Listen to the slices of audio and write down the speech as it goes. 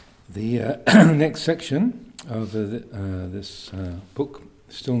The next section of this book,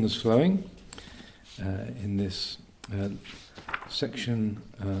 Stillness Flowing, in this section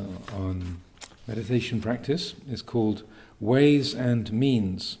on meditation practice, is called Ways and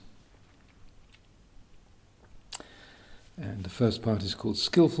Means. And the first part is called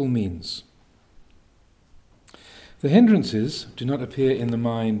Skillful Means. The hindrances do not appear in the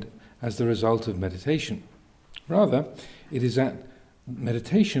mind as the result of meditation. Rather, it is that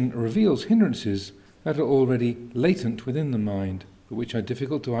meditation reveals hindrances that are already latent within the mind, but which are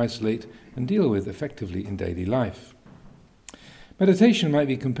difficult to isolate and deal with effectively in daily life. Meditation might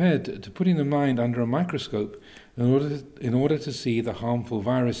be compared to putting the mind under a microscope in order to see the harmful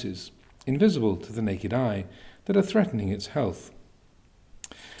viruses, invisible to the naked eye, that are threatening its health.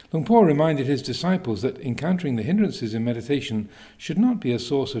 Luang Por reminded his disciples that encountering the hindrances in meditation should not be a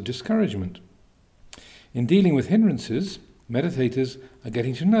source of discouragement. In dealing with hindrances, meditators are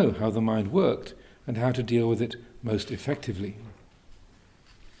getting to know how the mind worked and how to deal with it most effectively.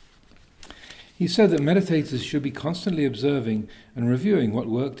 He said that meditators should be constantly observing and reviewing what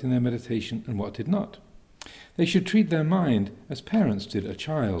worked in their meditation and what did not. They should treat their mind as parents did a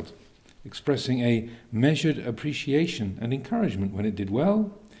child, expressing a measured appreciation and encouragement when it did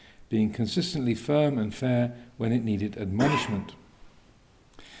well, being consistently firm and fair when it needed admonishment.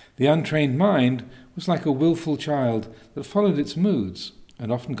 The untrained mind was like a willful child that followed its moods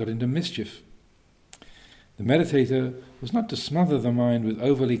and often got into mischief. The meditator was not to smother the mind with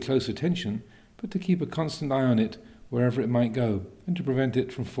overly close attention, but to keep a constant eye on it wherever it might go and to prevent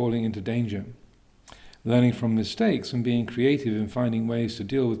it from falling into danger. Learning from mistakes and being creative in finding ways to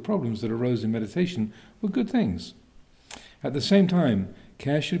deal with problems that arose in meditation were good things. At the same time,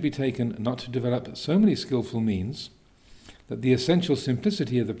 care should be taken not to develop so many skillful means that the essential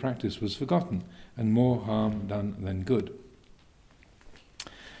simplicity of the practice was forgotten and more harm done than good.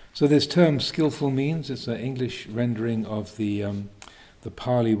 So this term skillful means, it's an English rendering of the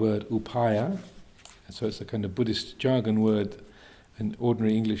Pali word upaya. So it's a kind of Buddhist jargon word, an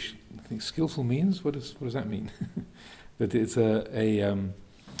ordinary English. I think skillful means. What does that mean? But it's a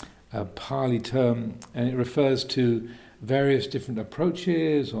Pali term, and it refers to various different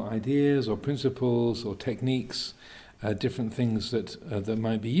approaches or ideas or principles or techniques, different things that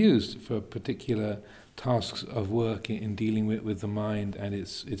might be used for particular tasks of work in dealing with the mind and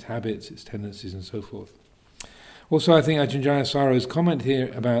its habits, its tendencies, and so forth. Also, I think Ajahn Jayasaro's comment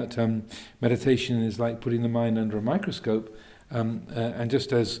here about meditation is like putting the mind under a microscope, and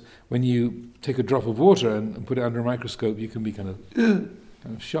just as when you take a drop of water and put it under a microscope, you can be kind of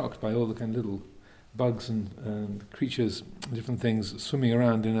shocked by all the kind of little bugs and creatures, different things swimming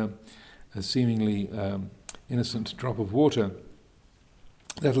around in a seemingly innocent drop of water,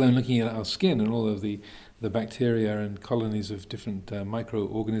 let alone looking at our skin and all of the bacteria and colonies of different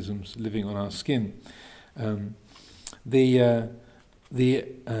microorganisms living on our skin. The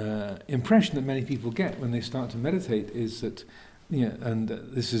impression that many people get when they start to meditate is that, and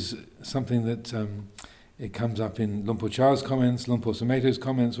this is something that it comes up in Luang Por Chah's comments, Luang Por Sumedho's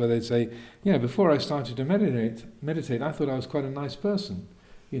comments, where they say, before I started to meditate, I thought I was quite a nice person,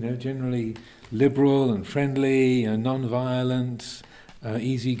 generally liberal and friendly and non-violent,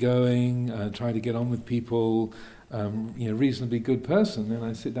 easygoing, try to get on with people, reasonably good person. Then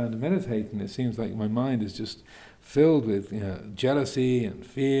I sit down to meditate, and it seems like my mind is just filled with jealousy and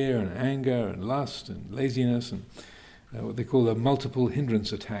fear and anger and lust and laziness and what they call a multiple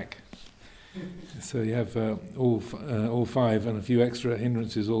hindrance attack. So you have all five and a few extra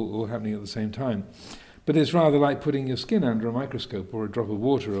hindrances all happening at the same time. But it's rather like putting your skin under a microscope or a drop of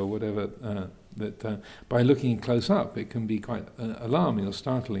water or whatever, that by looking close up it can be quite alarming or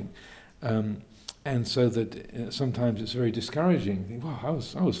startling. And so that sometimes it's very discouraging. You think, wow,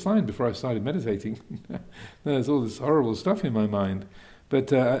 I was fine before I started meditating. There's all this horrible stuff in my mind. But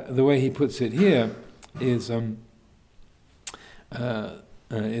the way he puts it here is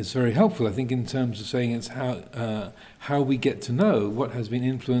very helpful, I think, in terms of saying it's how we get to know what has been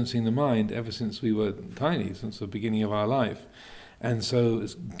influencing the mind ever since we were tiny, since the beginning of our life. And so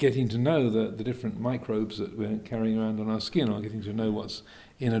it's getting to know the different microbes that we're carrying around on our skin, or getting to know what's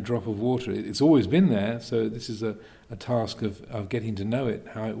in a drop of water. It's always been there, so this is a task of getting to know it,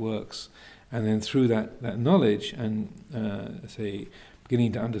 how it works. And then through that knowledge and,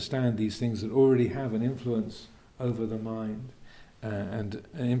 beginning to understand these things that already have an influence over the mind, and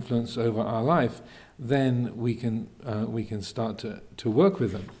an influence over our life, then we can start to work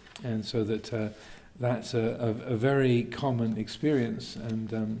with them, and so that that's a very common experience,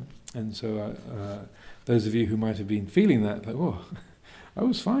 and so those of you who might have been feeling that, like, I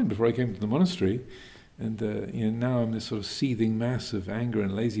was fine before I came to the monastery, And now I'm this sort of seething mass of anger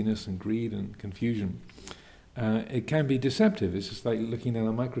and laziness and greed and confusion. It can be deceptive. It's just like looking down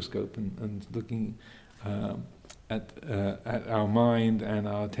a microscope and looking at our mind and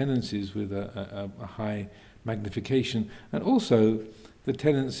our tendencies with a high magnification, and also the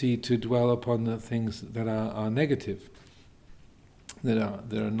tendency to dwell upon the things that are negative, that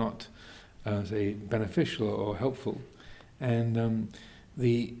are not, say, beneficial or helpful, and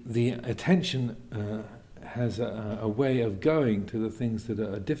the attention has a way of going to the things that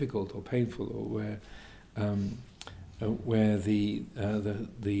are difficult or painful, or where the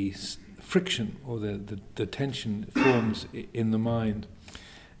friction or the tension forms in the mind.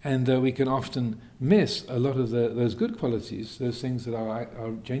 And we can often miss a lot of those good qualities, those things that are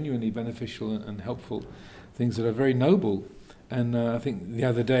genuinely beneficial and helpful, things that are very noble. And I think the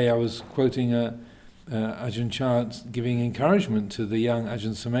other day I was quoting Ajahn Chah giving encouragement to the young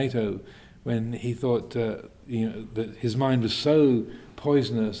Ajahn Sumedho when he thought that his mind was so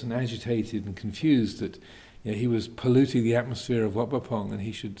poisonous and agitated and confused that he was polluting the atmosphere of Wat Pah Pong, and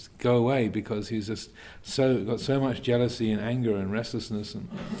he should go away because he's just got so much jealousy and anger and restlessness, and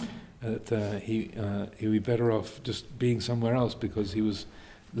that he would be better off just being somewhere else because he was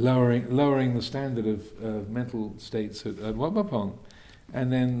lowering the standard of mental states at Wat Pah Pong.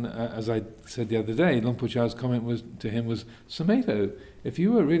 And then, as I said the other day, Luang Por Chah's comment to him was, Sumedho, if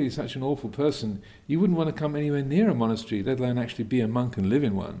you were really such an awful person, you wouldn't want to come anywhere near a monastery, let alone actually be a monk and live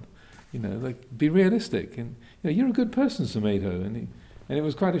in one. Be realistic. And you're a good person, Sumedho. And it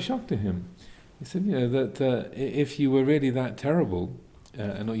was quite a shock to him. He said, that if you were really that terrible,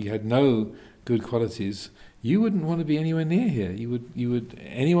 and you had no good qualities, you wouldn't want to be anywhere near here. You would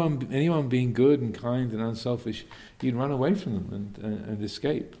anyone being good and kind and unselfish, you'd run away from them and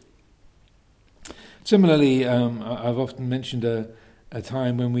escape. Similarly, I've often mentioned a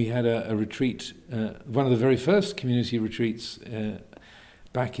time when we had a retreat, one of the very first community retreats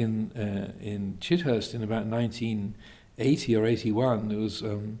back in Chithurst in about 1980 or 81. It was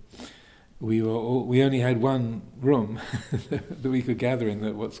we only had one room that we could gather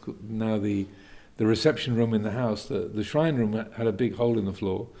in. What's now the reception room in the house. The shrine room had a big hole in the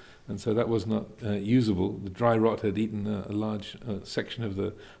floor, and so that was not usable. The dry rot had eaten a large section of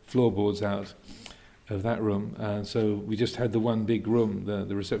the floorboards out of that room, and so we just had the one big room.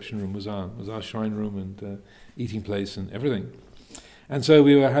 The reception room was our shrine room and eating place and everything. And so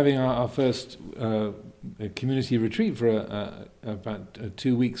we were having our first community retreat for about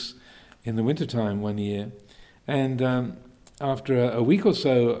 2 weeks in the wintertime one year, and after a week or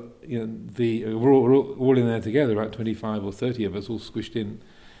so, we're all in there together, about 25 or 30 of us, all squished in,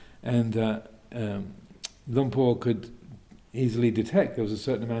 and Luang Por could easily detect there was a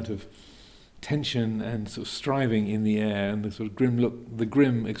certain amount of tension and sort of striving in the air, and the sort of grim look, the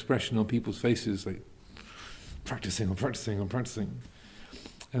grim expression on people's faces, like practicing.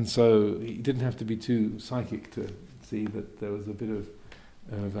 And so he didn't have to be too psychic to see that there was a bit of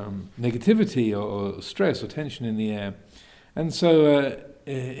negativity or stress or tension in the air. And so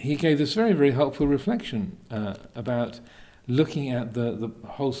he gave this very, very helpful reflection about looking at the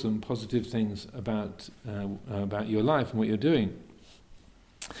wholesome, positive things about your life and what you're doing.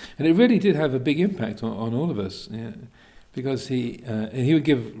 And it really did have a big impact on all of us, because he would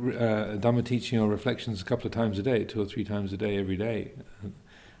give Dhamma teaching or reflections a couple of times a day, 2 or 3 times a day, every day,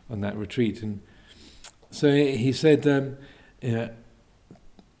 on that retreat. And so he said,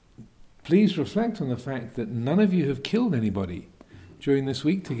 please reflect on the fact that none of you have killed anybody during this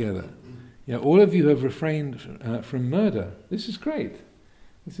week together. All of you have refrained from murder. This is great.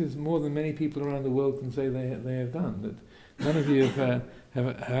 This is more than many people around the world can say they have done. That none of you have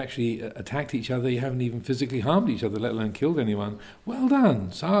actually attacked each other. You haven't even physically harmed each other, let alone killed anyone. Well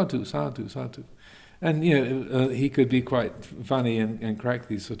done. Sadhu, sadhu, sadhu. And he could be quite funny and crack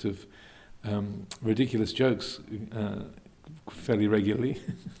these sort of ridiculous jokes fairly regularly.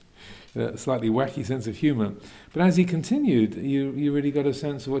 A slightly wacky sense of humour. But as he continued, you really got a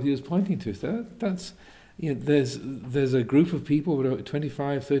sense of what he was pointing to. So that's, there's a group of people,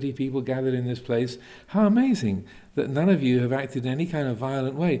 25, 30 people gathered in this place. How amazing that none of you have acted in any kind of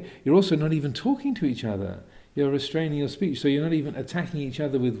violent way. You're also not even talking to each other. You're restraining your speech, so you're not even attacking each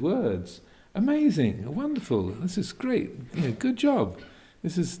other with words. Amazing, wonderful. This is great. Good job.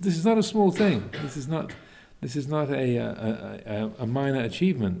 This is not a small thing. This is not a minor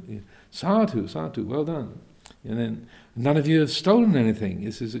achievement. Sadhu, sadhu, well done. And then none of you have stolen anything.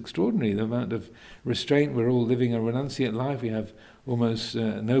 This is extraordinary, the amount of restraint. We're all living a renunciate life. We have almost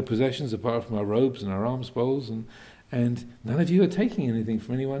no possessions apart from our robes and our alms bowls, and none of you are taking anything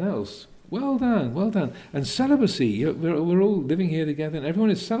from anyone else. Well done, well done. And celibacy, we're all living here together and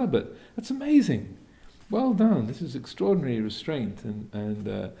everyone is celibate. That's amazing. well done, this is extraordinary restraint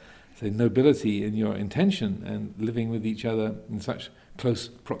and say nobility in your intention and living with each other in such close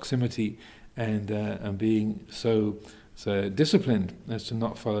proximity and being so disciplined as to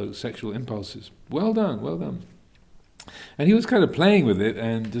not follow sexual impulses. Well done, well done. And he was kind of playing with it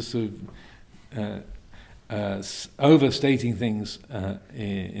and just sort of overstating things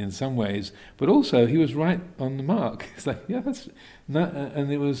in some ways, but also he was right on the mark. It's like, yeah, that's not,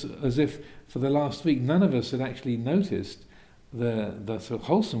 and it was as if for the last week none of us had actually noticed the sort of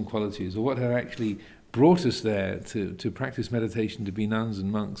wholesome qualities, or what had actually brought us there to practice meditation, to be nuns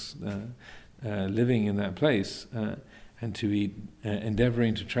and monks living in that place, and to be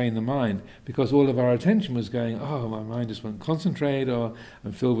endeavouring to train the mind, because all of our attention was going, oh, my mind just won't concentrate, or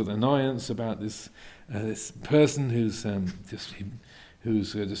I'm filled with annoyance about this person who's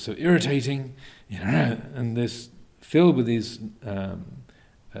just so irritating, and this filled with these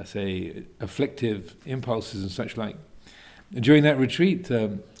say afflictive impulses and such like. During that retreat,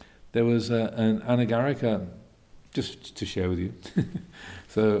 there was an Anagarika, just to share with you.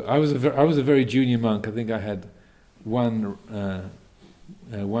 So I was a very junior monk. I think I had one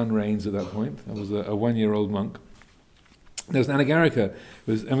reins at that point. I was a 1-year-old monk. There was an Anagarika,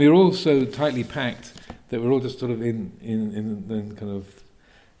 and we were all so tightly packed that we were all just sort of in kind of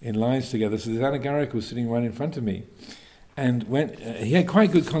in lines together. So this Anagarika was sitting right in front of me, and when he had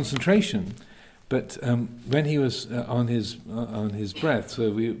quite good concentration. But when he was on his breath, so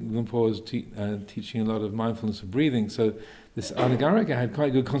Lumpur was teaching a lot of mindfulness of breathing. So this Anagarika had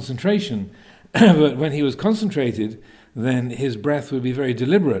quite good concentration, but when he was concentrated, then his breath would be very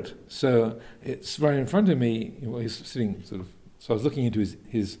deliberate. So it's right in front of me. Well, he's sitting sort of. So I was looking into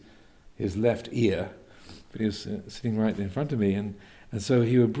his left ear, but he was sitting right in front of me, and so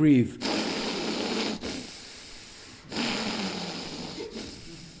he would breathe.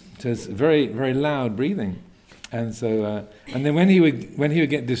 So it's very, very loud breathing, and so and then when he would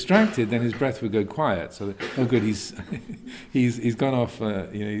get distracted, then his breath would go quiet. So oh, good, he's gone off.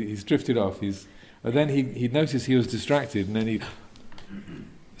 He's drifted off. But then he'd notice he was distracted, and then he'd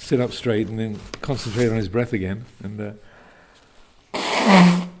sit up straight and then concentrate on his breath again, and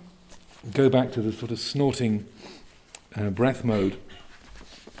go back to the sort of snorting breath mode.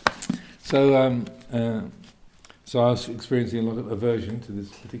 So. So I was experiencing a lot of aversion to this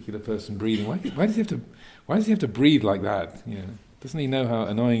particular person breathing. Why does he have to breathe like that? Doesn't he know how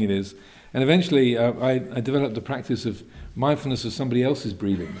annoying it is? And eventually, I developed the practice of mindfulness of somebody else's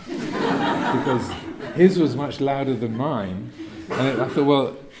breathing, because his was much louder than mine. And I thought,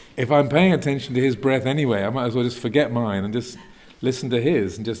 well, if I'm paying attention to his breath anyway, I might as well just forget mine and just listen to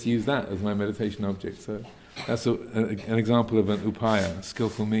his and just use that as my meditation object. So that's an example of an upaya, a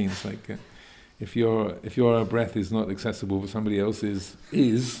skillful means, like. If your breath is not accessible but somebody else's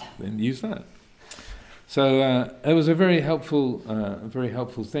is, then use that. So it was a very helpful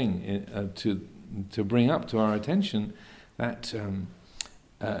thing to bring up to our attention that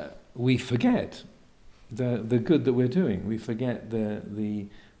we forget the good that we're doing. We forget the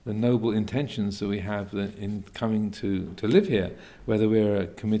noble intentions that we have in coming to live here, whether we're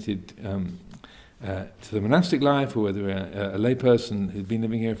committed to the monastic life, or whether we're a lay person who's been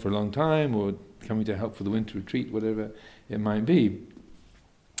living here for a long time, or coming to help for the winter retreat, whatever it might be.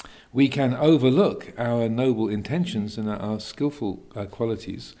 We can overlook our noble intentions and our skillful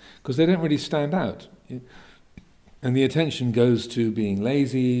qualities because they don't really stand out. And the attention goes to being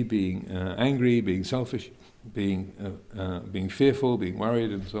lazy, being angry, being selfish, being fearful, being worried,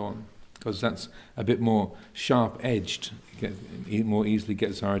 and so on, because that's a bit more sharp-edged, it more easily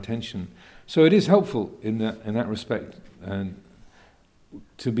gets our attention. So it is helpful in that respect, and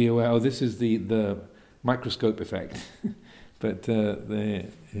to be aware, this is the microscope effect, but to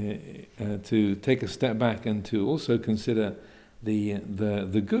take a step back and to also consider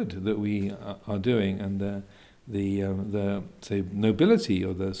the good that we are doing, and the say nobility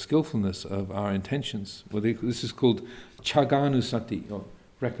or the skillfulness of our intentions. Well, this is called chaganusati, or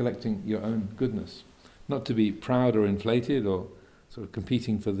recollecting your own goodness, not to be proud or inflated or sort of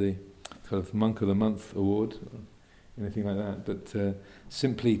competing for the sort of Monk of the Month award or anything like that, but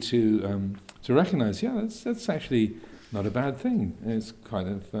simply to recognise, that's actually not a bad thing. It's kind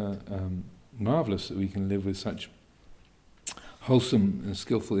of marvellous that we can live with such wholesome and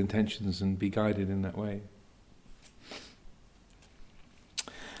skillful intentions and be guided in that way.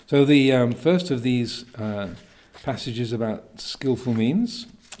 So the first of these passages about skillful means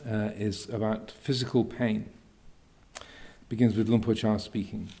is about physical pain. Begins with Lumpur Cha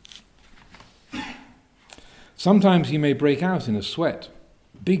speaking. Sometimes you may break out in a sweat,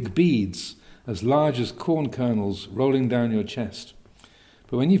 big beads as large as corn kernels rolling down your chest.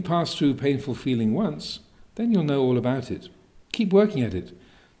 But when you've passed through painful feeling once, then you'll know all about it. Keep working at it.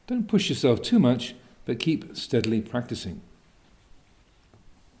 Don't push yourself too much, but keep steadily practicing.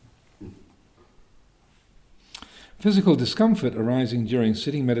 Physical discomfort arising during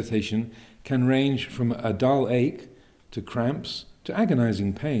sitting meditation can range from a dull ache to cramps to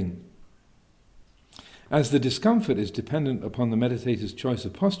agonizing pain. As the discomfort is dependent upon the meditator's choice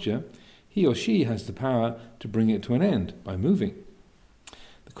of posture, he or she has the power to bring it to an end by moving.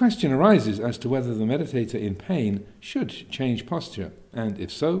 The question arises as to whether the meditator in pain should change posture, and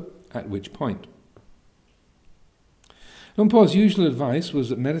if so, at which point. Luang Por's usual advice was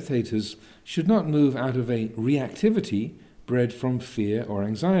that meditators should not move out of a reactivity bred from fear or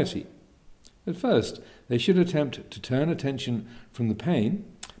anxiety. At first, they should attempt to turn attention from the pain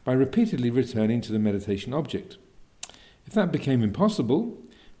by repeatedly returning to the meditation object. If that became impossible,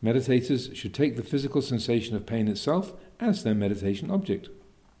 meditators should take the physical sensation of pain itself as their meditation object.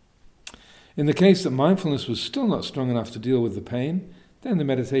 In the case that mindfulness was still not strong enough to deal with the pain, then the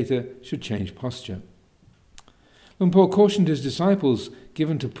meditator should change posture. Luang Por cautioned his disciples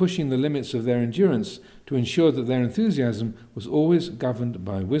given to pushing the limits of their endurance to ensure that their enthusiasm was always governed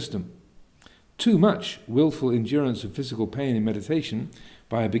by wisdom. Too much willful endurance of physical pain in meditation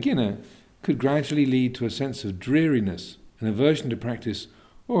by a beginner could gradually lead to a sense of dreariness, an aversion to practice,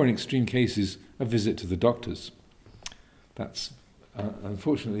 or in extreme cases, a visit to the doctors. That's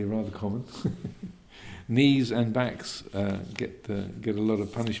unfortunately rather common. Knees and backs get a lot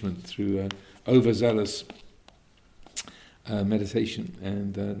of punishment through overzealous meditation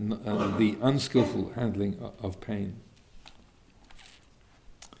and the unskillful handling of pain.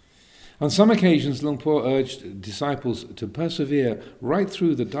 On some occasions, Luang Por urged disciples to persevere right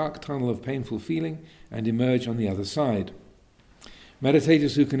through the dark tunnel of painful feeling and emerge on the other side.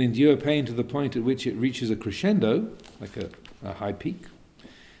 Meditators who can endure pain to the point at which it reaches a crescendo, like a high peak,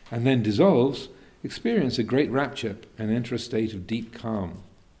 and then dissolves, experience a great rapture and enter a state of deep calm.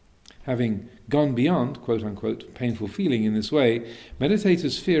 Having gone beyond, quote-unquote, painful feeling in this way,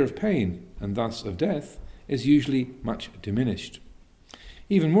 meditators' fear of pain, and thus of death, is usually much diminished.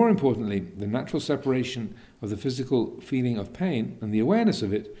 Even more importantly, the natural separation of the physical feeling of pain and the awareness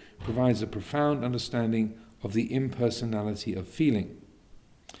of it provides a profound understanding of the impersonality of feeling.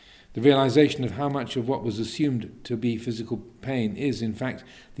 The realization of how much of what was assumed to be physical pain is, in fact,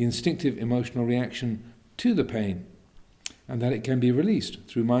 the instinctive emotional reaction to the pain, and that it can be released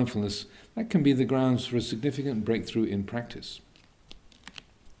through mindfulness, that can be the grounds for a significant breakthrough in practice.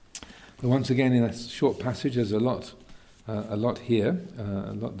 But once again, in a short passage, there's a lot here,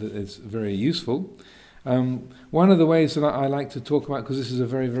 a lot that is very useful. One of the ways that I like to talk about, because this is a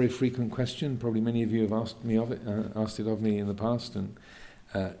very, very frequent question, probably many of you have asked it of me in the past, and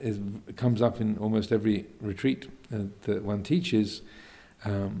it comes up in almost every retreat that one teaches,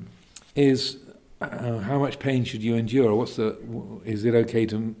 is how much pain should you endure? Is it okay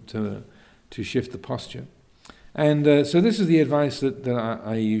to shift the posture? And so this is the advice that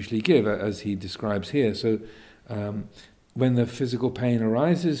I usually give, as he describes here. So when the physical pain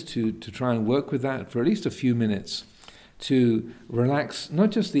arises, to try and work with that for at least a few minutes, to relax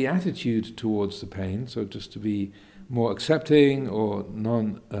not just the attitude towards the pain, so just to be more accepting or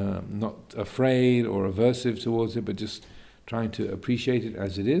not afraid or aversive towards it, but just trying to appreciate it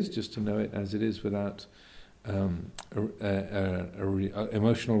as it is, just to know it as it is without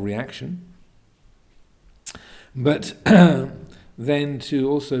emotional reaction. But then to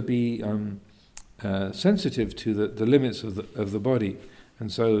also be sensitive to the limits of the body. And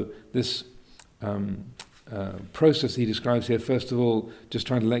so this process he describes here, first of all, just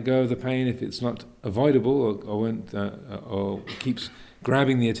trying to let go of the pain if it's not avoidable or keeps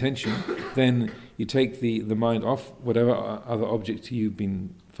grabbing the attention, then you take the mind off whatever other object you've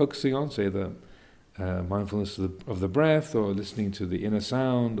been focusing on, say the mindfulness of the breath, or listening to the inner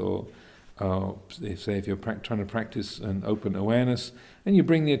sound, or if you're trying to practice an open awareness, and you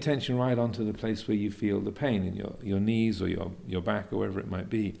bring the attention right onto the place where you feel the pain in your knees or your back or wherever it might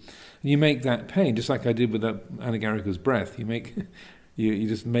be. And you make that pain, just like I did with that Anagarika's breath, you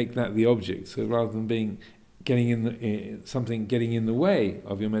just make that the object. So rather than getting in the way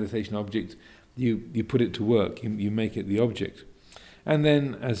of your meditation object, you put it to work, you make it the object. And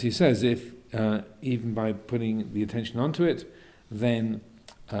then, as he says, if even by putting the attention onto it, then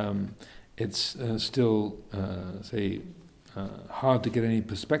it's still, hard to get any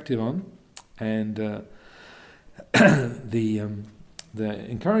perspective on, and the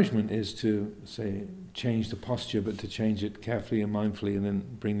encouragement is to, change the posture, but to change it carefully and mindfully, and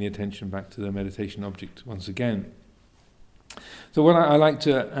then bring the attention back to the meditation object once again. So what I like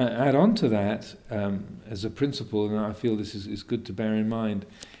to add on to that as a principle, and I feel this is good to bear in mind,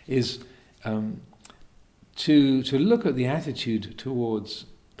 is to look at the attitude towards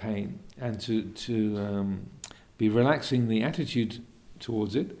pain and to be relaxing the attitude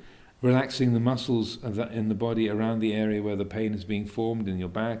towards it, relaxing the muscles in the body around the area where the pain is being formed in your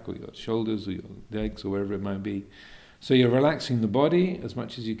back or your shoulders or your legs or wherever it might be. So you're relaxing the body as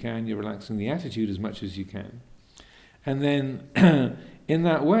much as you can, you're relaxing the attitude as much as you can. And then in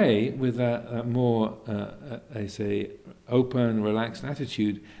that way, with a more, I say, open, relaxed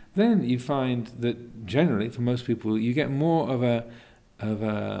attitude, then you find that generally, for most people, you get more of an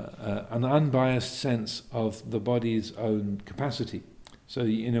unbiased sense of the body's own capacity. So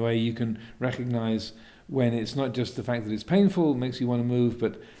in a way you can recognize when it's not just the fact that it's painful, makes you want to move,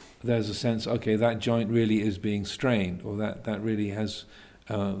 but there's a sense, okay, that joint really is being strained, or that really has,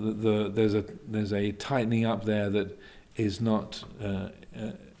 there's a tightening up there that is not going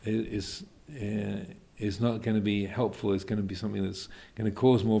to be helpful. It's going to be something that's going to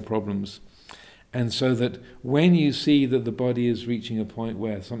cause more problems. And so that when you see that the body is reaching a point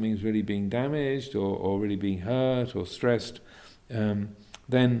where something is really being damaged or really being hurt or stressed,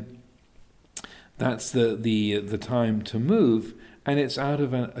 then that's the time to move, and it's out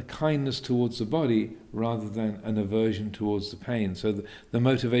of a kindness towards the body rather than an aversion towards the pain. So the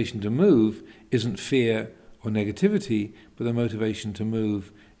motivation to move isn't fear or negativity, but the motivation to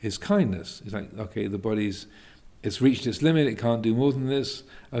move is kindness. It's like, okay, the body's it's reached its limit, it can't do more than this.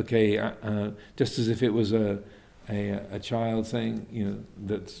 Okay, just as if it was a child saying,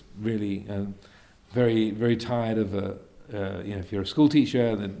 that's really very, very tired of if you're a school teacher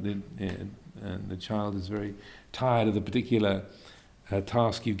and the child is very tired of the particular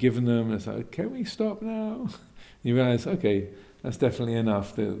task you've given them, and it's like, can we stop now? You realize, okay, that's definitely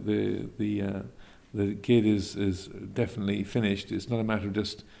enough. The kid is definitely finished. It's not a matter of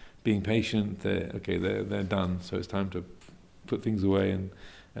just being patient. They're done. So it's time to put things away and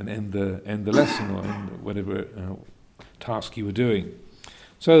end the lesson or end whatever task you were doing.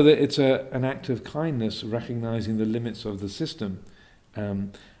 So that it's an act of kindness, recognizing the limits of the system,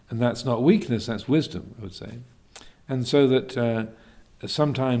 and that's not weakness. That's wisdom, I would say. And so that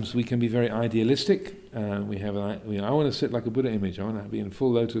sometimes we can be very idealistic. I want to sit like a Buddha image. I want to be in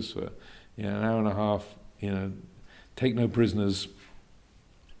full lotus for an hour and a half. Take no prisoners.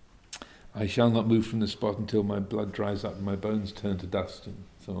 I shall not move from this spot until my blood dries up and my bones turn to dust, and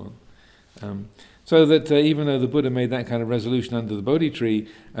so on. So that even though the Buddha made that kind of resolution under the Bodhi tree,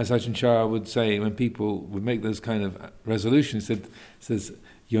 as Ajahn Chah would say, when people would make those kind of resolutions, says,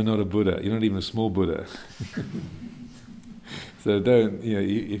 "You're not a Buddha. You're not even a small Buddha." So don't.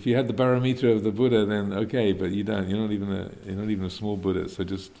 If you had the barometer of the Buddha, then okay, but you don't. You're not even a small Buddha. So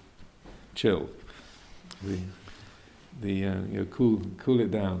just chill. Cool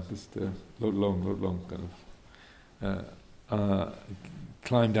it down. Just lot long, kind of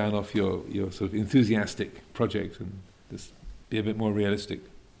climb down off your sort of enthusiastic project and just be a bit more realistic.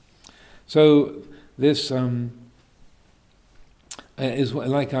 So this is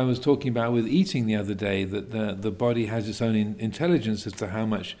like I was talking about with eating the other day, that the body has its own intelligence as to how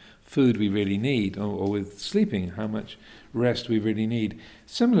much food we really need, or with sleeping, how much rest we really need.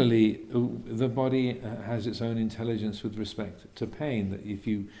 Similarly, the body has its own intelligence with respect to pain, that if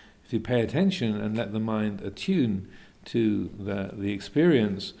you pay attention and let the mind attune to the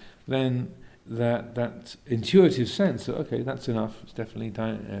experience, then that intuitive sense that, okay, that's enough, it's definitely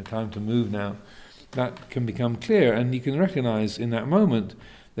time to move now, that can become clear, and you can recognize in that moment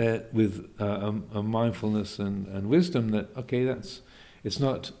that with a mindfulness and wisdom that, okay, it's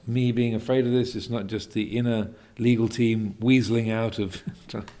not me being afraid of this, it's not just the inner legal team weaseling out of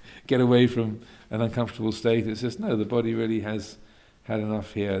trying to get away from an uncomfortable state. It's just, no, the body really has had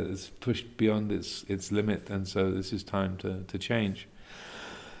enough here, it's pushed beyond its limit, and so this is time to change.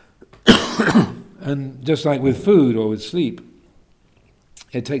 And just like with food or with sleep,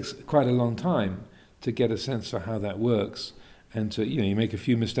 it takes quite a long time to get a sense for how that works, and to you make a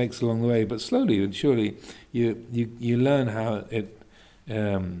few mistakes along the way, but slowly and surely you learn how it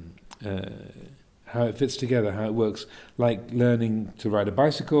fits together, how it works, like learning to ride a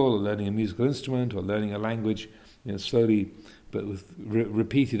bicycle, or learning a musical instrument, or learning a language. Slowly, but with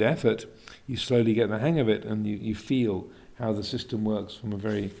repeated effort, you slowly get the hang of it, and you feel how the system works from a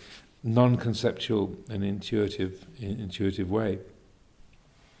very non-conceptual and intuitive way.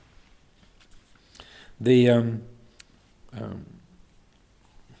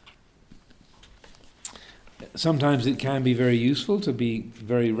 Sometimes it can be very useful to be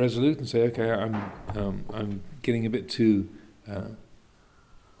very resolute and say, okay, I'm getting a bit too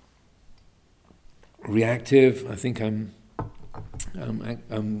reactive. I think I'm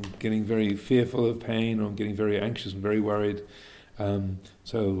I'm getting very fearful of pain, or I'm getting very anxious and very worried.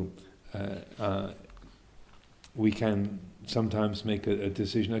 So we can sometimes make a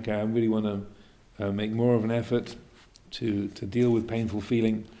decision, okay, I really want to make more of an effort to deal with painful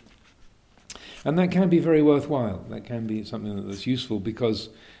feeling. And that can be very worthwhile. That can be something that's useful because,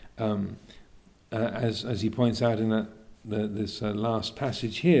 as he points out in this last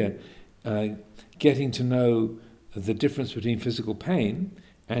passage here, getting to know the difference between physical pain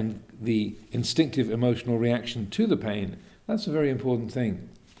and the instinctive emotional reaction to the pain, that's a very important thing.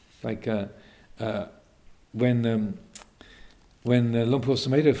 Like when Lumpur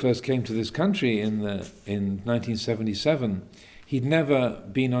Sumedho first came to this country in 1977, he'd never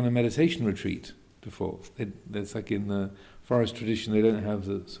been on a meditation retreat before. It's like in the forest tradition, they don't have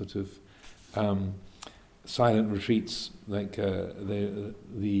the sort of silent retreats, like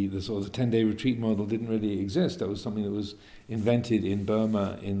the sort of the 10-day retreat model didn't really exist. That was something that was invented in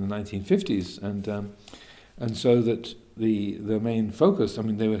Burma in the 1950s, and so that the main focus, I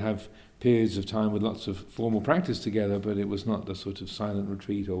mean, they would have periods of time with lots of formal practice together, but it was not the sort of silent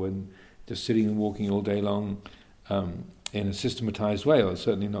retreat or when just sitting and walking all day long in a systematized way, or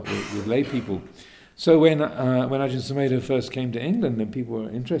certainly not with lay people. So when Ajahn Sumedho first came to England and people were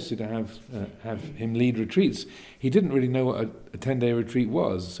interested to have him lead retreats, he didn't really know what a 10-day retreat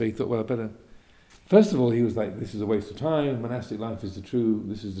was. So he thought, well, I better. First of all, he was like, this is a waste of time. Monastic life is the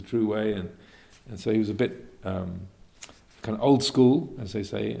true way, and so he was a bit kind of old school, as they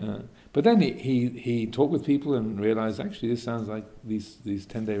say. But then he talked with people and realized actually this sounds like these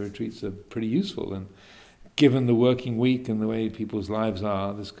 10-day retreats are pretty useful, and given the working week and the way people's lives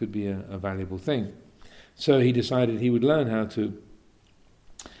are, this could be a valuable thing. So he decided he would learn how to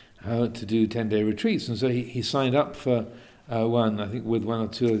do 10-day retreats, and so he signed up for one, I think, with one or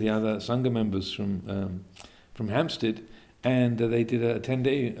two of the other Sangha members from Hampstead, and they did a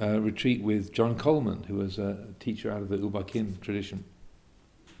 10-day retreat with John Coleman, who was a teacher out of the U Ba Khin tradition.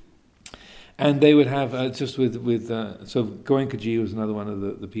 And they would have just with so Goenkaji was another one of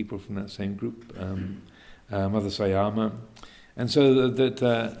the people from that same group, Mother Sayama, and so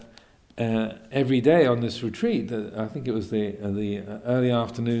that every day on this retreat, I think it was the early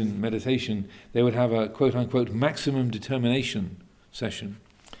afternoon meditation, they would have a quote unquote maximum determination session,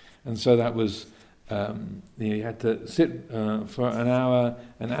 and so that was you had to sit for an hour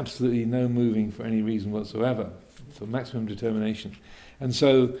and absolutely no moving for any reason whatsoever, so maximum determination. And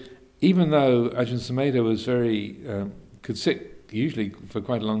so even though Ajahn Sumedho was could sit usually for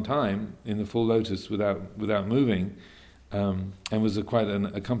quite a long time in the full lotus without moving, and was quite an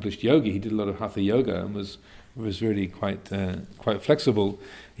accomplished yogi. He did a lot of hatha yoga and was really quite flexible.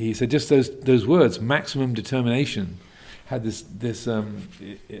 He said just those words, maximum determination, had this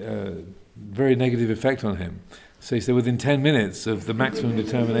very negative effect on him. So he said within 10 minutes of the maximum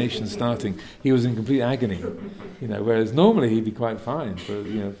determination starting, he was in complete agony. Whereas normally he'd be quite fine for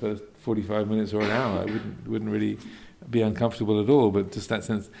 45 minutes or an hour. It wouldn't really be uncomfortable at all, but just that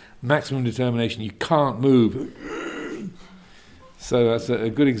sense, maximum determination, you can't move. So that's a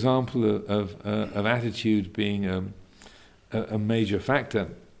good example of attitude being a major factor.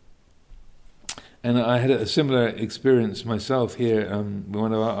 And I had a similar experience myself here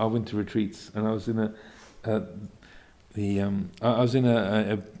one of our winter retreats, and I was in a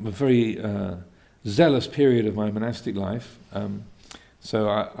very zealous period of my monastic life. So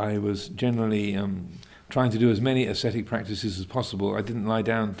I was generally trying to do as many ascetic practices as possible. I didn't lie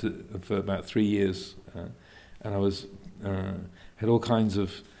down for about 3 years, and I was had all kinds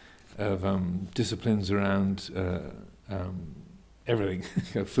of disciplines around everything,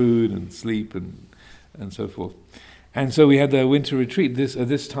 food and sleep and so forth. And so we had the winter retreat. At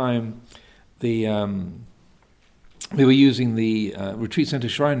this time, we were using the retreat center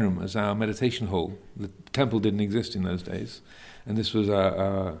shrine room as our meditation hall. The temple didn't exist in those days, and this was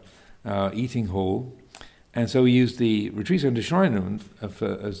our eating hall. And so we used the retreat center shrine room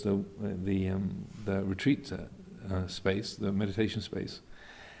as the retreat space, the meditation space.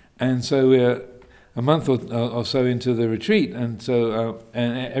 And so we're a month or so into the retreat, and so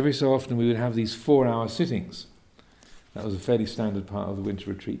and every so often we would have these 4-hour sittings. That was a fairly standard part of the winter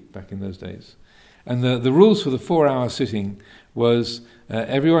retreat back in those days. And the rules for the 4-hour sitting was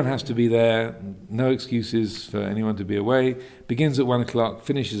everyone has to be there, no excuses for anyone to be away. Begins at 1 o'clock,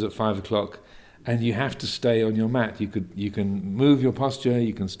 finishes at 5 o'clock, and you have to stay on your mat. You can move your posture,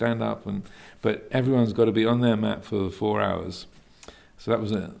 you can stand up, but everyone's got to be on their mat for 4 hours. So that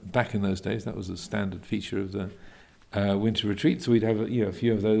was back in those days. That was a standard feature of the winter retreat. So we'd have a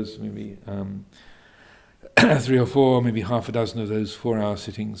few of those, maybe 3 or 4, maybe half a dozen of those 4-hour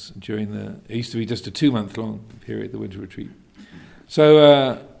sittings during it used to be just a 2-month long period, the winter retreat.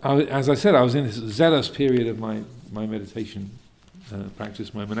 So, as I said, I was in this zealous period of my meditation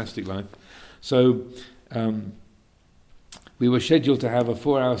practice, my monastic life. So, we were scheduled to have a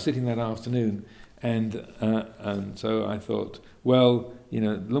 4-hour sitting that afternoon, and so I thought, well,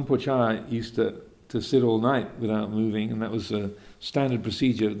 Luang Por Chah used to sit all night without moving, and that was a standard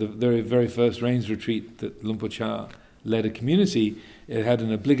procedure. The very, very first rains retreat that Luang Por Chah led a community, it had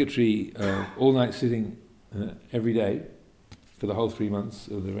an obligatory all-night sitting every day for the whole 3 months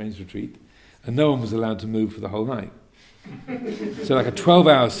of the rains retreat, and no one was allowed to move for the whole night. So like a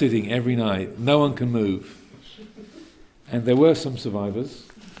 12-hour sitting every night, no one can move. And there were some survivors.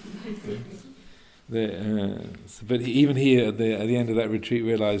 But even he, at the end of that retreat,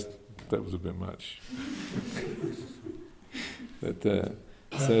 realized that was a bit much. But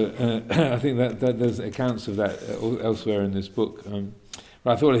I think that there's accounts of that elsewhere in this book.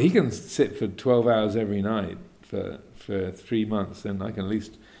 But I thought if he can sit for 12 hours every night for 3 months, then I can at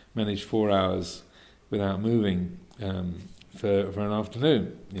least manage 4 hours without moving for an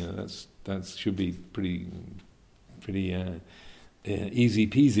afternoon. That should be pretty easy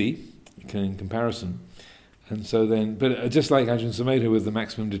peasy in comparison. And so then, but just like Ajahn Sumedho with the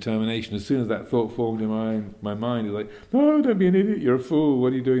maximum determination, as soon as that thought formed in my mind, it's like, no, don't be an idiot, you're a fool,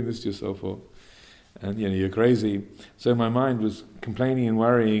 what are you doing this to yourself for? And you're crazy. So my mind was complaining and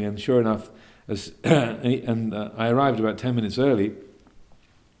worrying, and sure enough, I arrived about 10 minutes early,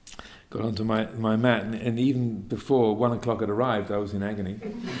 got onto my mat, and even before 1 o'clock had arrived, I was in agony.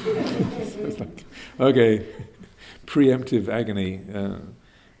 So it's like, okay, preemptive agony.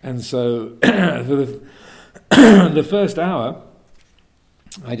 And so for the first hour,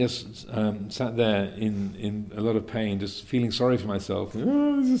 I just sat there in a lot of pain, just feeling sorry for myself.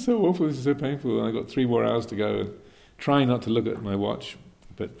 Oh, this is so awful, this is so painful. And I got 3 more hours to go, and trying not to look at my watch,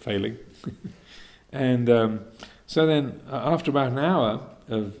 but failing. And so then, after about an hour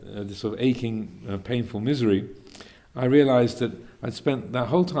of this sort of aching, painful misery, I realized that I'd spent that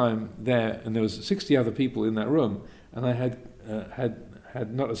whole time there, and there was 60 other people in that room, and I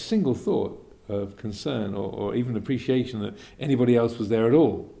had not a single thought of concern or even appreciation that anybody else was there at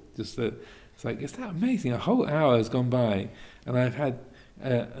all. Just that, it's like, is that amazing? A whole hour has gone by, and I've had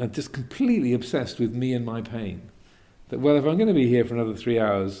just completely obsessed with me and my pain. That, well, if I'm going to be here for another 3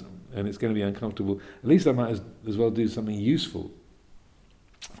 hours and it's going to be uncomfortable, at least I might as well do something useful,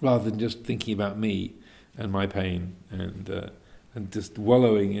 rather than just thinking about me and my pain and just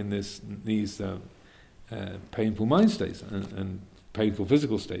wallowing in these painful mind states and painful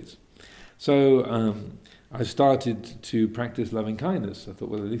physical states. So I started to practice loving kindness. I thought,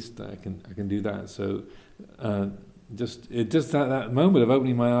 well, at least I can do that. So just that moment of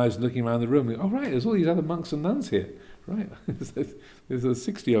opening my eyes and looking around the room, oh right, there's all these other monks and nuns here, right? There's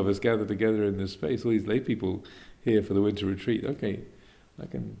 60 of us gathered together in this space, all these lay people here for the winter retreat. Okay, I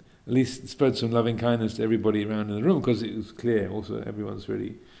can at least spread some loving kindness to everybody around in the room, because it was clear also everyone's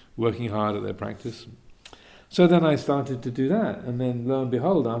really working hard at their practice. So then I started to do that, and then lo and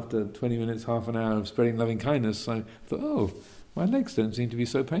behold, after 20 minutes, half an hour of spreading loving kindness, I thought, oh, my legs don't seem to be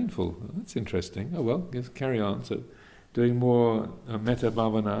so painful. That's interesting. Oh well, let's carry on. So doing more metta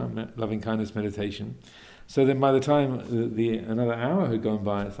bhavana, loving kindness meditation. So then by the time another hour had gone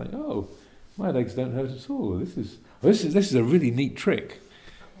by, it's like, oh, my legs don't hurt at all. This is a really neat trick.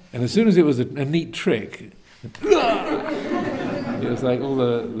 And as soon as it was a neat trick, it was like all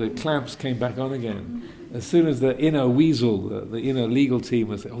the clamps came back on again. As soon as the inner weasel, the inner legal team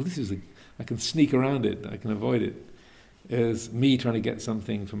was like, oh, I can sneak around it, I can avoid it. It was me trying to get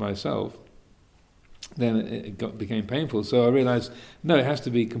something for myself. Then it became painful. So I realized, no, it has to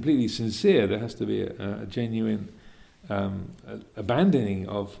be completely sincere. There has to be a genuine abandoning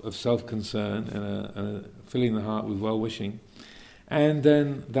of self-concern and filling the heart with well-wishing. And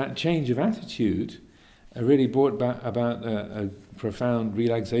then that change of attitude really brought about a profound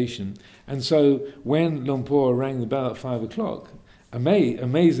relaxation. And so when Luang Por rang the bell at 5 o'clock,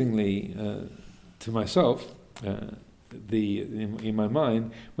 amazingly to myself, in my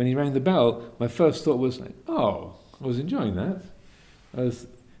mind, when he rang the bell, my first thought was like, oh, I was enjoying that. I was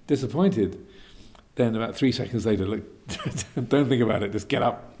disappointed. Then about 3 seconds later, look, don't think about it, just get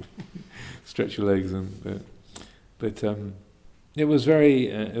up, stretch your legs, but it was very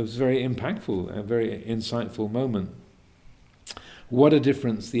impactful, a very insightful moment. What a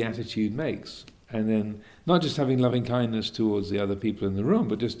difference the attitude makes. And then not just having loving kindness towards the other people in the room,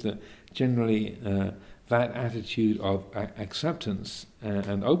 but just generally that attitude of acceptance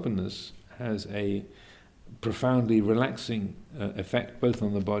and openness has a profoundly relaxing effect both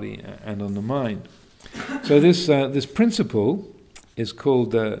on the body and on the mind. So this principle is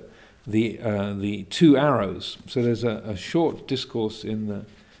called the two arrows. So there's a short discourse in the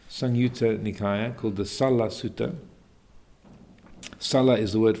Samyutta Nikaya called the Salla Sutta. Salla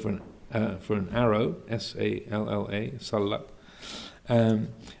is the word for an arrow, S-A-L-L-A, Salla. And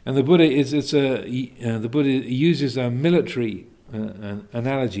the Buddha the Buddha uses a military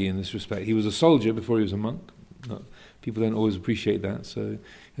analogy in this respect. He was a soldier before he was a monk. People don't always appreciate that. So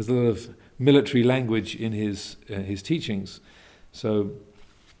there's a lot of military language in his teachings. So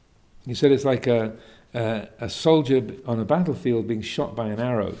he said it's like a soldier on a battlefield being shot by an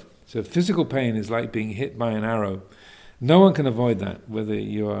arrow. So physical pain is like being hit by an arrow. No one can avoid that, whether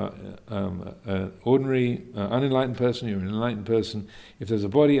you are an ordinary, unenlightened person, you're an enlightened person. If there's a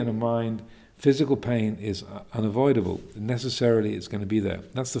body and a mind, physical pain is unavoidable. Necessarily it's going to be there.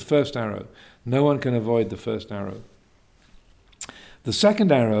 That's the first arrow. No one can avoid the first arrow. The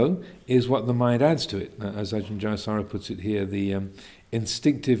second arrow is what the mind adds to it. As Ajahn Jayasara puts it here, the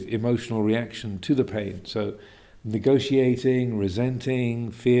instinctive emotional reaction to the pain. So negotiating, resenting,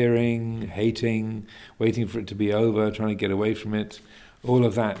 fearing, hating, waiting for it to be over, trying to get away from it, all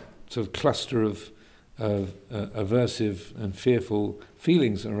of that sort of cluster of aversive and fearful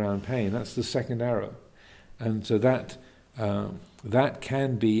feelings around pain. That's the second arrow. And so that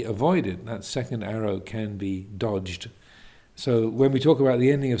can be avoided. That second arrow can be dodged. So when we talk about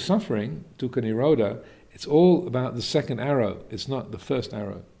the ending of suffering, dukkha nirodha, it's all about the second arrow. It's not the first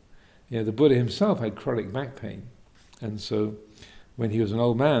arrow. The Buddha himself had chronic back pain. And so when he was an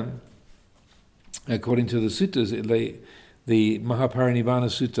old man, according to the suttas, the Mahaparinibbana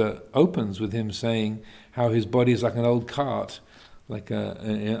Sutta opens with him saying how his body is like an old cart, like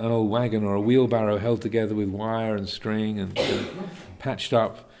an old wagon or a wheelbarrow held together with wire and string and patched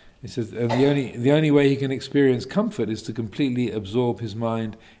up. He says, and the only way he can experience comfort is to completely absorb his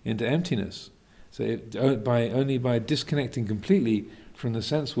mind into emptiness. So only by disconnecting completely from the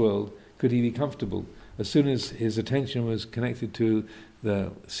sense world could he be comfortable. As soon as his attention was connected to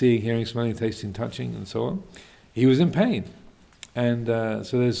the seeing, hearing, smelling, tasting, touching, and so on, he was in pain. And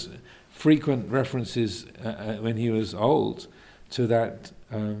so there's frequent references when he was old to that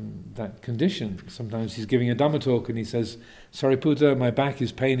condition. Sometimes he's giving a Dhamma talk and he says, "Sariputta, my back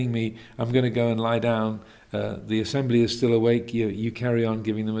is paining me, I'm going to go and lie down. The assembly is still awake, you carry on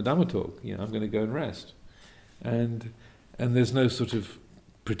giving them a Dhamma talk. I'm going to go and rest." And there's no sort of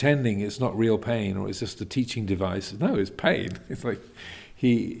pretending it's not real pain or it's just a teaching device. No, it's pain. It's like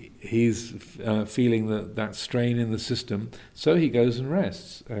he's feeling that strain in the system, so he goes and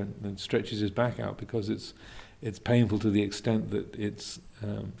rests and stretches his back out because it's painful to the extent that it's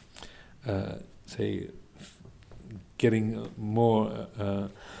getting more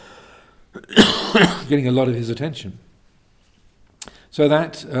getting a lot of his attention. So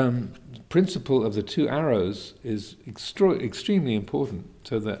that principle of the two arrows is extremely important.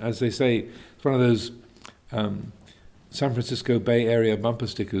 So that, as they say, it's one of those San Francisco Bay Area bumper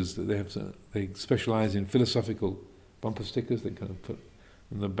stickers that they have. They specialize in philosophical bumper stickers. They kind of put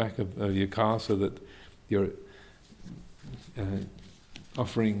in the back of your car so that you're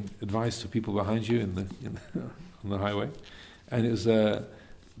offering advice to people behind you on the highway. And it was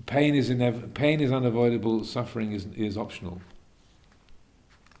pain is unavoidable. Suffering is optional.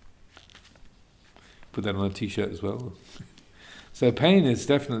 Put that on a T-shirt as well. So pain is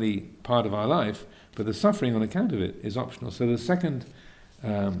definitely part of our life, but the suffering on account of it is optional. So the second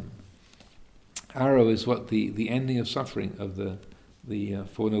arrow is what the ending of suffering of the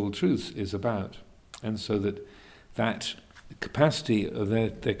Four Noble Truths is about. And so that capacity of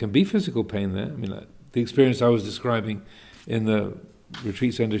there can be physical pain there. I mean, like the experience I was describing in the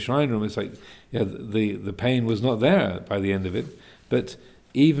retreat center shrine room, it's like the pain was not there by the end of it, but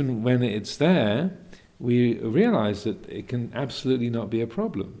even when it's there, we realize that it can absolutely not be a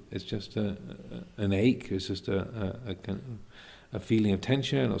problem. It's just an ache. It's just a feeling of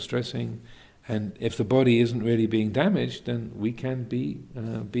tension or stressing. And if the body isn't really being damaged, then we can be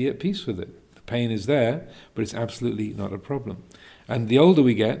at peace with it. The pain is there, but it's absolutely not a problem. And the older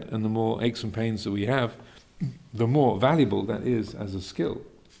we get, and the more aches and pains that we have, the more valuable that is as a skill.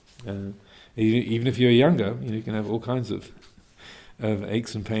 Even if you're younger, you can have all kinds of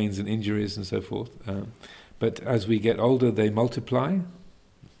aches and pains and injuries and so forth. But as we get older, they multiply.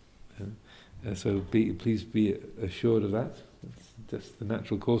 So please be assured of that. That's the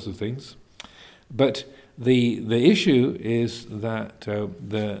natural course of things. But the issue is that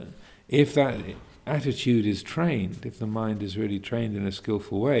if that attitude is trained, if the mind is really trained in a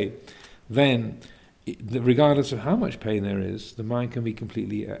skillful way, then regardless of how much pain there is, the mind can be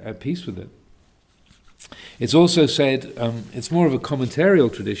completely at peace with it. It's also said, it's more of a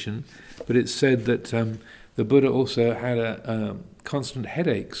commentarial tradition, but it's said that the Buddha also had constant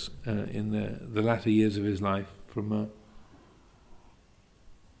headaches in the latter years of his life from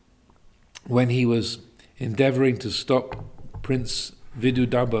when he was endeavoring to stop Prince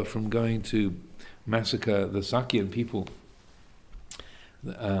Vidudabha from going to massacre the Sakyan people.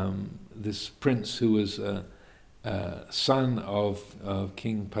 This prince, who was son of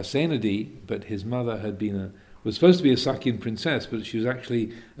King Pasenadi, but his mother was supposed to be a Sakyan princess, but she was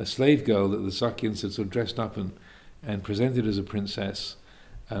actually a slave girl that the Sakyans had sort of dressed up and presented as a princess,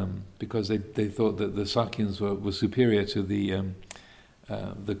 because they thought that the Sakyans were superior to the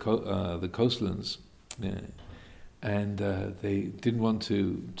coastlands, and they didn't want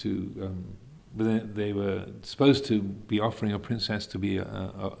to. But they were supposed to be offering a princess to be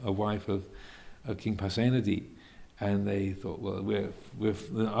a wife of King Pasenadi, and they thought, well,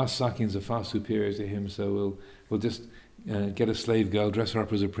 us Sakyans are far superior to him, so we'll just get a slave girl, dress her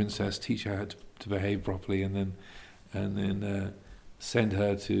up as a princess, teach her how to behave properly, and then send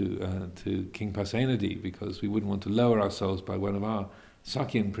her to King Pasenadi, because we wouldn't want to lower ourselves by one of our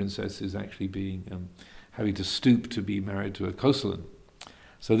Sakyan princesses actually having to stoop to be married to a Kosalan.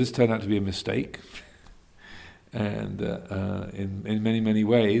 So this turned out to be a mistake, and in many, many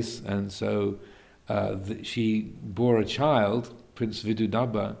ways. And so she bore a child, Prince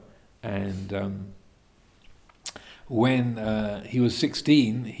Vidudabha, and when he was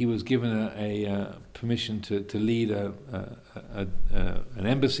 16, he was given a permission to lead an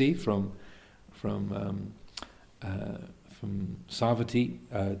embassy from Savatthi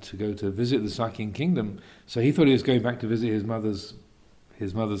to go to visit the Sakyan kingdom. So he thought he was going back to visit his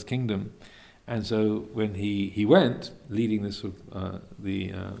mother's kingdom, and so when he went, leading this sort of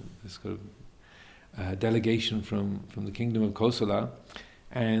this kind of delegation from the kingdom of Kosala,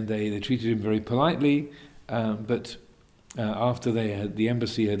 and they treated him very politely, but after the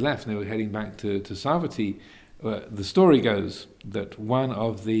embassy had left and they were heading back to Savatthi, the story goes that one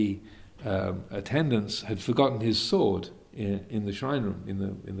of the attendants had forgotten his sword in the shrine room,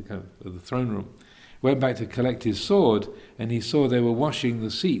 in the kind of the throne room. Went back to collect his sword, and he saw they were washing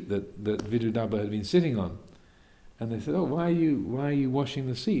the seat that Vidudabha had been sitting on. And they said, "Oh, why are you washing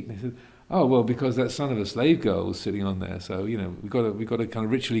the seat?" And they said, "Oh, well, because that son of a slave girl was sitting on there. So we've got to kind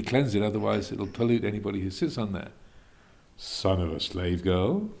of ritually cleanse it, otherwise it'll pollute anybody who sits on there." Son of a slave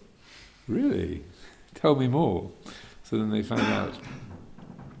girl? Really? Tell me more. So then they found out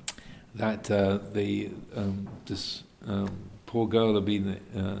that this poor girl had been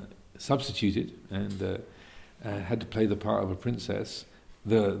substituted and had to play the part of a princess.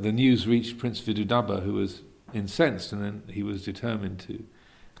 The news reached Prince Vidudabha, who was incensed, and then he was determined to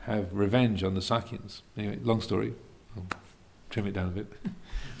have revenge on the Sakyans. Anyway, long story. I'll trim it down a bit.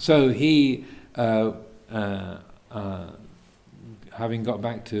 So he, having got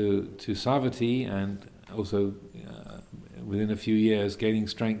back to Savatthi, and also within a few years gaining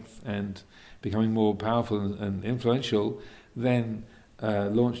strength and becoming more powerful and influential, then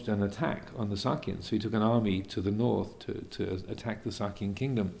launched an attack on the Sakyans. So he took an army to the north to attack the Sakyan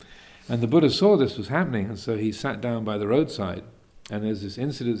kingdom. And the Buddha saw this was happening, and so he sat down by the roadside, and there's this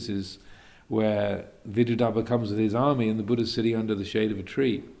incidences where Vidudabha comes with his army, and the Buddha's sitting under the shade of a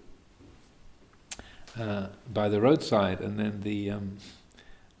tree by the roadside, and then he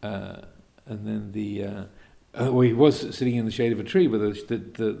was sitting in the shade of a tree, but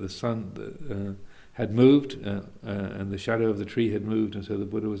the sun had moved, and the shadow of the tree had moved, and so the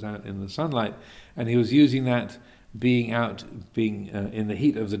Buddha was out in the sunlight, and he was using that being in the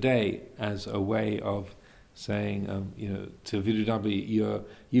heat of the day as a way of saying, to Vidudabha,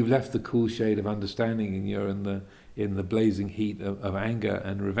 you've left the cool shade of understanding, and you're in the blazing heat of anger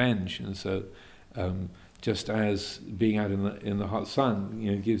and revenge, and so just as being out in the hot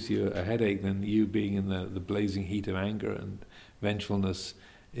sun, gives you a headache, then you being in the blazing heat of anger and vengefulness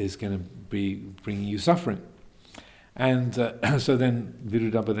is going to be bringing you suffering. And so then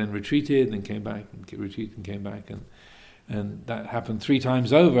Vidudabha then retreated and came back, and retreated and came back, and that happened 3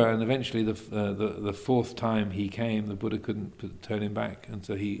 times over, and eventually the 4th time he came, the Buddha couldn't turn him back, and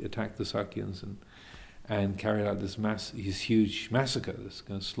so he attacked the Sakyans and carried out this huge massacre, this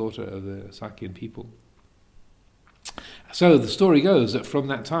kind of slaughter of the Sakyan people. So the story goes that from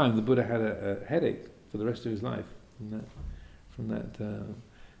that time the Buddha had a headache for the rest of his life from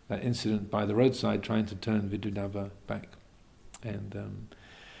that incident by the roadside trying to turn Vidudabha back. And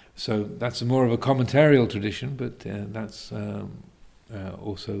so that's more of a commentarial tradition, but that's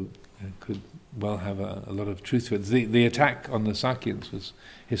also could well have a lot of truth to it. The attack on the Sakyans was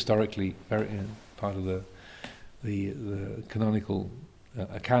historically very part of the canonical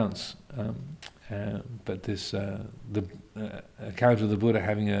accounts, but this the account of the Buddha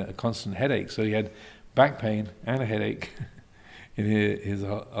having a constant headache. So he had back pain and a headache in his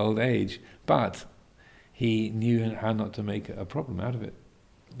old age, but he knew how not to make a problem out of it,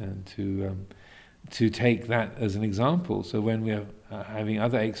 and to take that as an example. So when we are having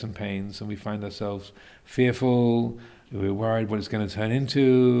other aches and pains, and we find ourselves fearful, we're worried what it's going to turn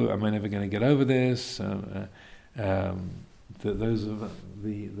into. Am I never going to get over this? Those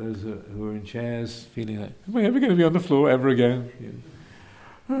who are in chairs feeling like, am I ever going to be on the floor ever again?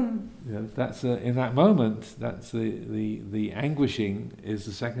 That's in that moment. That's the anguishing is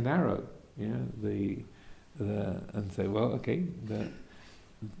the second arrow. And say, well, okay,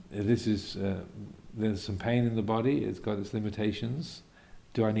 this is there's some pain in the body. It's got its limitations.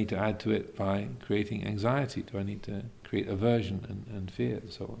 Do I need to add to it by creating anxiety? Do I need to create aversion and fear and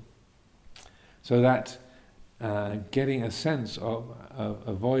so on? So that getting a sense of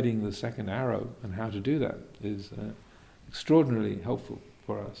avoiding the second arrow and how to do that is extraordinarily helpful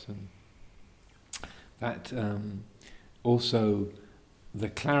for us. And that also the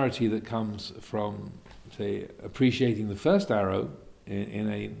clarity that comes from, say, appreciating the first arrow in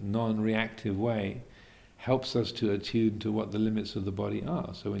a non-reactive way helps us to attune to what the limits of the body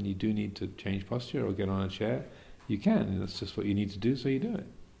are. So when you do need to change posture or get on a chair, you can. That's just what you need to do, so you do it.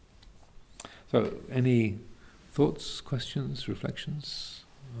 So any thoughts, questions, reflections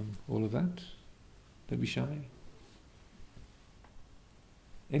on all of that? Don't be shy.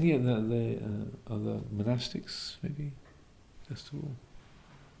 Any of the other monastics, maybe? Just all?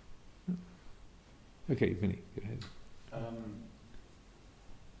 No? Okay, Vinny, go ahead.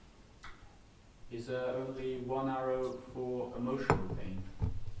 Is there only one arrow for emotional pain?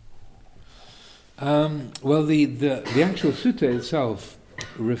 Well, the actual sutta itself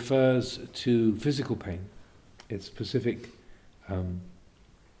refers to physical pain. It's specific.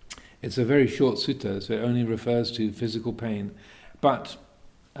 It's a very short sutta, so it only refers to physical pain. But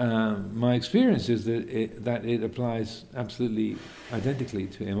my experience is that it applies absolutely identically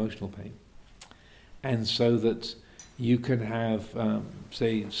to emotional pain. And so that you can have,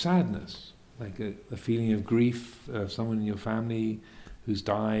 say, sadness, like a feeling of grief, someone in your family who's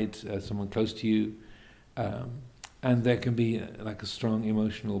died, someone close to you, and there can be like a strong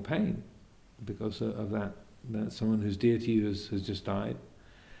emotional pain because of that someone who's dear to you has just died,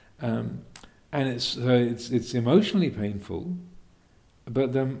 and it's emotionally painful,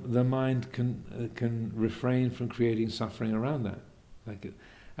 but the mind can refrain from creating suffering around that,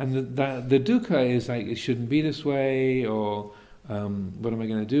 and the dukkha is like, it shouldn't be this way, or what am I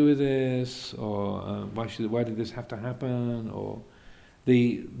going to do with this, or why did this have to happen, or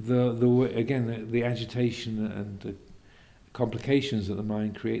the agitation and the complications that the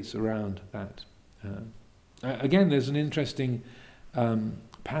mind creates around that. Again, there's an interesting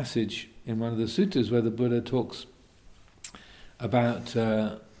passage in one of the suttas where the Buddha talks about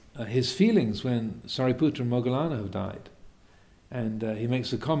his feelings when Sariputta and Moggallana have died. And he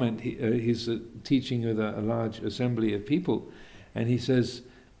makes a comment, he's teaching with a large assembly of people, and he says,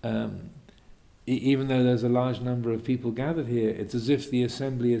 even though there's a large number of people gathered here, it's as if the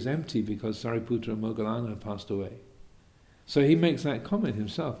assembly is empty because Sariputta and Moggallana have passed away. So he makes that comment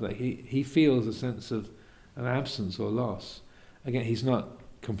himself, that he feels a sense of an absence or loss. Again, he's not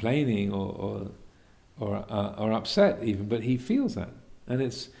complaining or upset even, but he feels that, and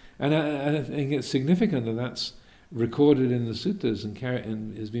I think it's significant that that's recorded in the suttas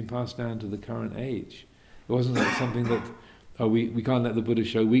and has been passed down to the current age. It wasn't like something that we can't let the Buddha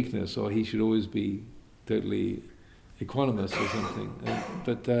show weakness, or he should always be totally equanimous or something.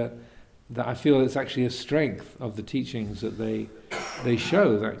 But that I feel it's actually a strength of the teachings that they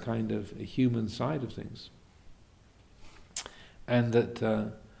show that kind of human side of things, and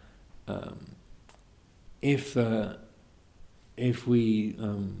that if we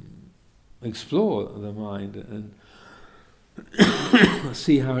explore the mind and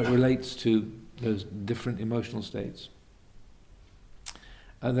see how it relates to those different emotional states,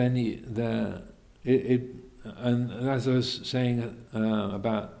 and then and as I was saying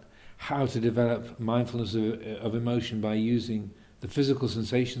about how to develop mindfulness of emotion by using the physical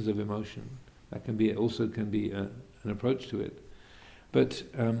sensations of emotion, that can be an approach to it. But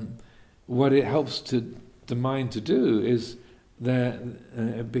what it helps the mind to do is that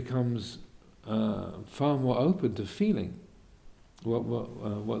it becomes far more open to feeling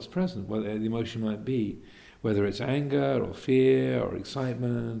what's present, what the emotion might be, whether it's anger or fear or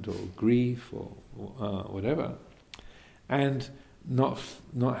excitement or grief or whatever, and not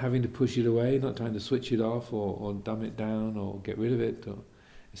having to push it away, not trying to switch it off or dumb it down or get rid of it or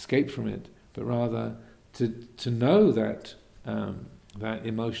escape from it, but rather to know that that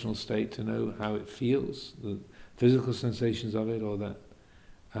emotional state, to know how it feels, the physical sensations of it, or that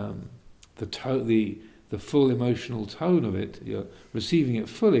the full emotional tone of it. You're receiving it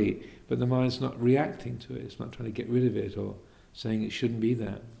fully, but the mind's not reacting to it. It's not trying to get rid of it or saying it shouldn't be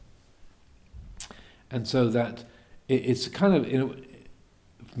there. And so that it's kind of,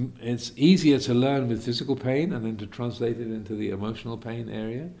 it's easier to learn with physical pain and then to translate it into the emotional pain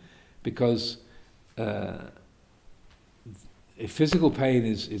area, because if physical pain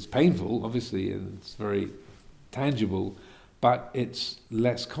is painful, obviously, and it's very tangible, but it's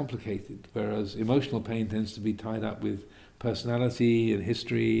less complicated, whereas emotional pain tends to be tied up with personality and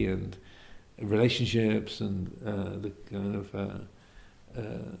history and relationships and the kind of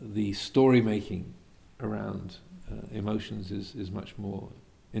the story making around emotions is much more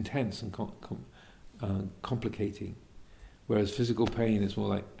intense and complicating, whereas physical pain is more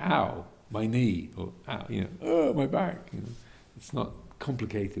like ow, my knee, or ow, oh, my back. It's not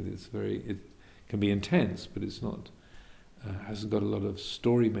complicated. It can be intense, but it's not hasn't got a lot of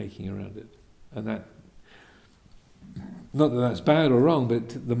story making around it, and that. Not that that's bad or wrong,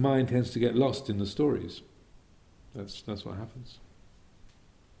 but the mind tends to get lost in the stories. That's what happens.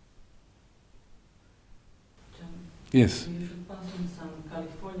 John, Yes. you should pass on some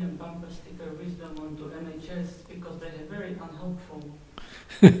Californian bumper sticker wisdom onto NHS, because they have very unhelpful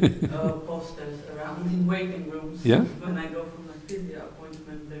posters around in waiting rooms. Yeah? When I go for my physio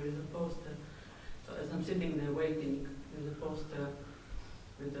appointment, there is a poster. So as I'm sitting there waiting, there's a poster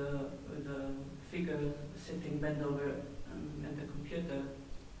with a figure sitting bent over at the computer,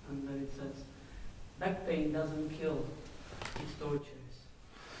 and then it says, "Back pain doesn't kill, it tortures."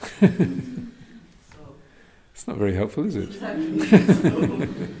 So It's not very helpful, is it? exactly. So,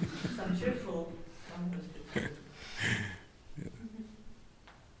 some cheerful bumper.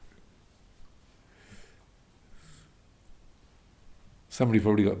 Somebody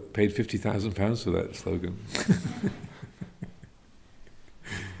probably got paid £50,000 for that slogan.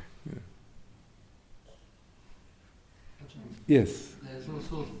 Yes. There's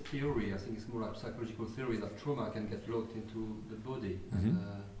also theory, I think it's more like psychological theory, that trauma can get locked into the body. Mm-hmm. And,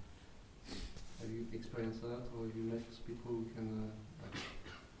 have you experienced that, or you met people who can,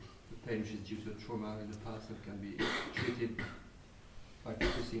 the pain which is due to trauma in the past that can be treated by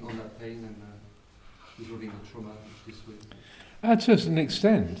focusing on that pain and resolving the trauma this way? To a certain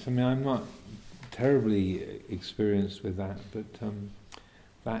extent. I mean, I'm not terribly experienced with that, but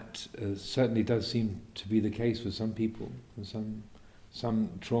that certainly does seem to be the case for some people. And some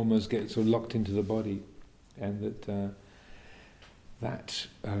traumas get sort of locked into the body, and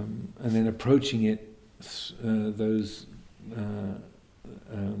and then approaching it, those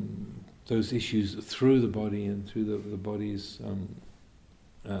issues through the body and through the body's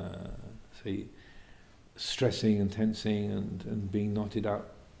say stressing and tensing and being knotted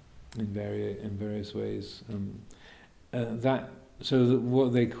up in various ways. So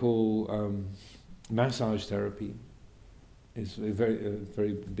what they call massage therapy is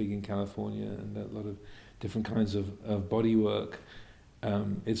very big in California, and a lot of different kinds of body work.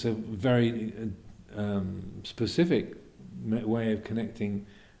 It's a very specific way of connecting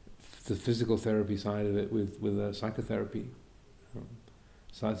the physical therapy side of it with psychotherapy.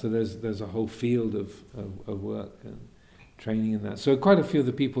 So there's a whole field of work and training in that. So quite a few of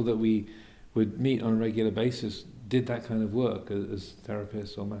the people that we would meet on a regular basis did that kind of work as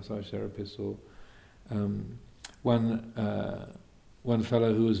therapists or massage therapists. Or one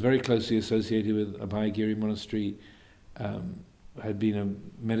fellow who was very closely associated with Abhayagiri Monastery had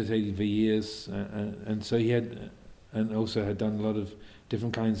been meditating for years, and so he had, and also had done a lot of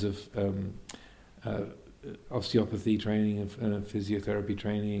different kinds of osteopathy training and physiotherapy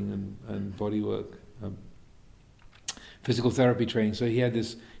training and body work, physical therapy training. So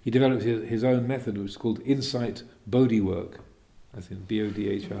he developed his own method, which is called Insight Bodhi Work, as in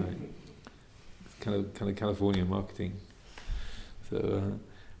BODHI, kind of California marketing. So,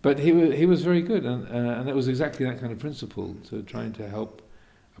 but he was very good, and it was exactly that kind of principle, to trying to help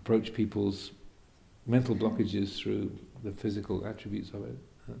approach people's mental blockages through the physical attributes of it.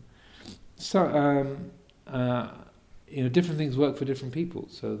 So. Different things work for different people.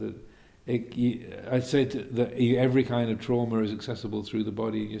 So that I'd say that every kind of trauma is accessible through the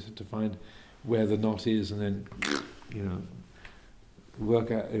body. You just have to find where the knot is, and then work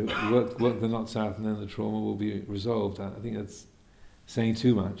the knots out, and then the trauma will be resolved. I think that's saying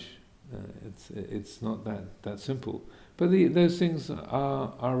too much. It's not that simple. But those things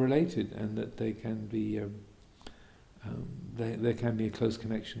are related, and that they can be. There can be a close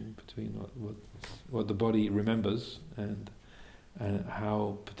connection between what the body remembers and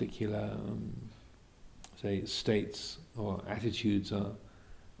how particular, say, states or attitudes are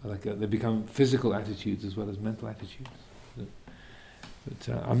like they become physical attitudes as well as mental attitudes. But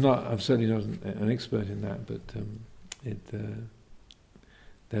I'm certainly not an expert in that. But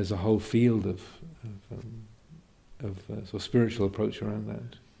there's a whole field of sort of spiritual approach around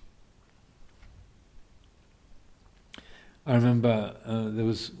that. I remember there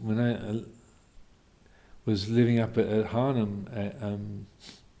was when I was living up at Harnham.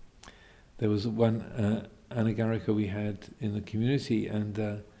 There was one Anagarika we had in the community,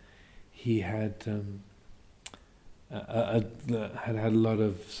 and he had had a lot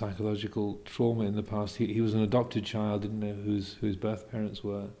of psychological trauma in the past. He was an adopted child, didn't know whose birth parents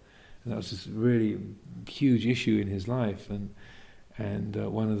were, and that was this really huge issue in his life. And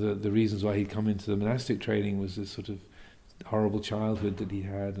one of the reasons why he'd come into the monastic training was this sort of horrible childhood that he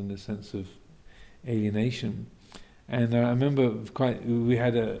had and a sense of alienation. And I remember we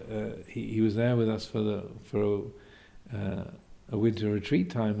had he was there with us for a winter retreat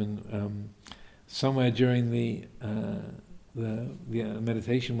time, and somewhere during the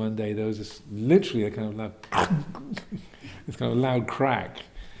meditation one day there was this literally a kind of loud this kind of loud crack,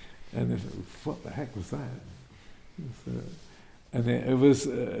 and what the heck was that? And it was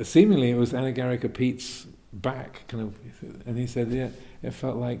seemingly it was Anagarika Pete's back, kind of, and he said, yeah, it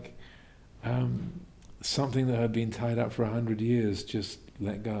felt like something that had been tied up for 100 years just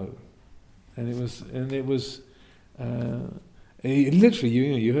let go, and it was literally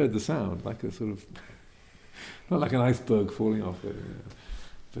you heard the sound like a sort of not like an iceberg falling off it,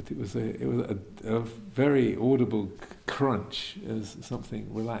 but it was a very audible crunch as something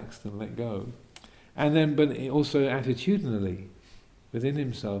relaxed and let go, and then but also attitudinally within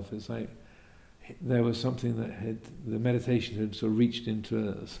himself, it's like there was something that the meditation had sort of reached into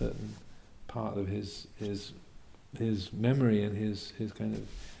a certain part of his memory and his kind of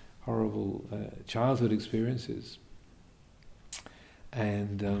horrible childhood experiences,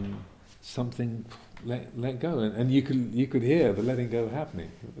 and something let go, and you could hear the letting go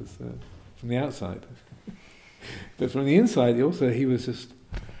happening. It was from the outside, but from the inside, he was just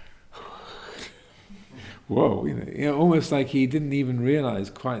whoa, almost like he didn't even realize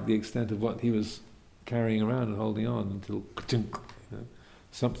quite the extent of what he was carrying around and holding on until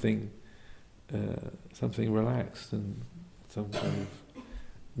something relaxed and some kind of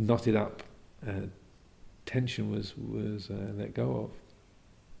knotted up tension was let go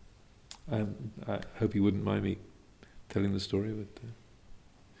of. I hope you wouldn't mind me telling the story, but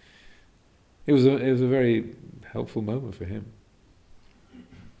it was a very helpful moment for him.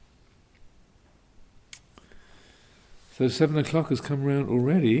 So 7 o'clock has come round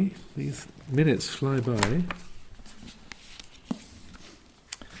already. These minutes fly by.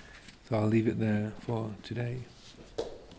 So I'll leave it there for today.